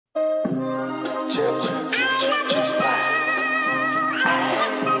Gmb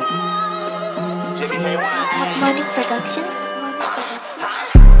K1. Morning Productions.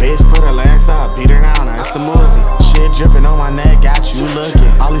 Bitch put her legs up, beat her down, it's a movie. Shit dripping on my neck, got you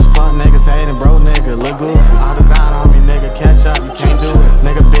looking. All these fuck niggas hating, bro nigga, look goofy. All design on me, nigga, catch up, you can't do it.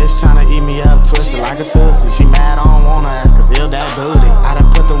 Nigga bitch tryna eat me up, twisted like a tootsie. She mad, I don't want her ass, cause ill that booty. I done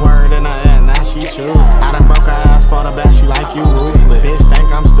put the word in her ear, now she choosing. I done broke her ass for the back, she like you ruthless. Bitch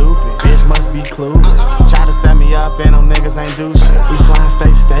think I'm stupid, bitch must be clueless. Try to set me up and them niggas ain't do shit. We flying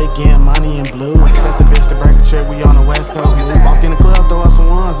state, getting money in blue. Set the bitch to break a trick, we on the west coast move. Walk in the club, throw up some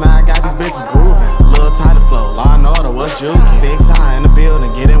ones, now I got these bitches grooving. Little tighter flow, law and order, what's juking? Big time in the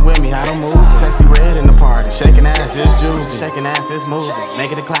building, get in with me, how to move. Sexy red in the party, shaking ass is juvie. Shaking ass is moving,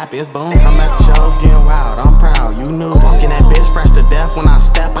 making it clap is boom. I'm at the shows getting wild, I'm proud, you knew that. Walking that bitch fresh to death, when I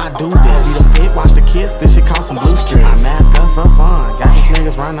step I do that. Be the fit, watch the kids, this shit cost some blue strips. I mask up for fun, got these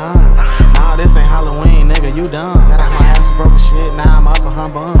niggas run on. Nah, this ain't Halloween, nigga, you done. Got out my ass broken shit, now I'm up a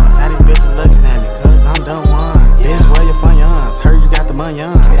hun bun. Now these bitches looking at me, cause I'm done one. Bitch, where your fun yuns? Heard you got the money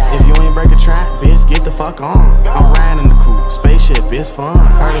on. If you ain't break a track, bitch, get the fuck on. I'm riding in the coupe, spaceship, it's fun.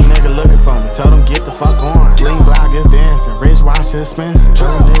 Heard a nigga looking for me, told him get the fuck on. Bling block is dancing, rich watch is expensive.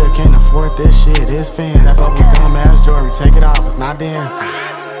 Bro, nigga can't afford this shit, it's fancy. That bubble gum ass jewelry, take it off, it's not dancing.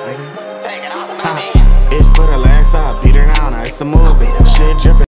 Bitch put her legs up, beat her down, it's a movie. Shit dripping.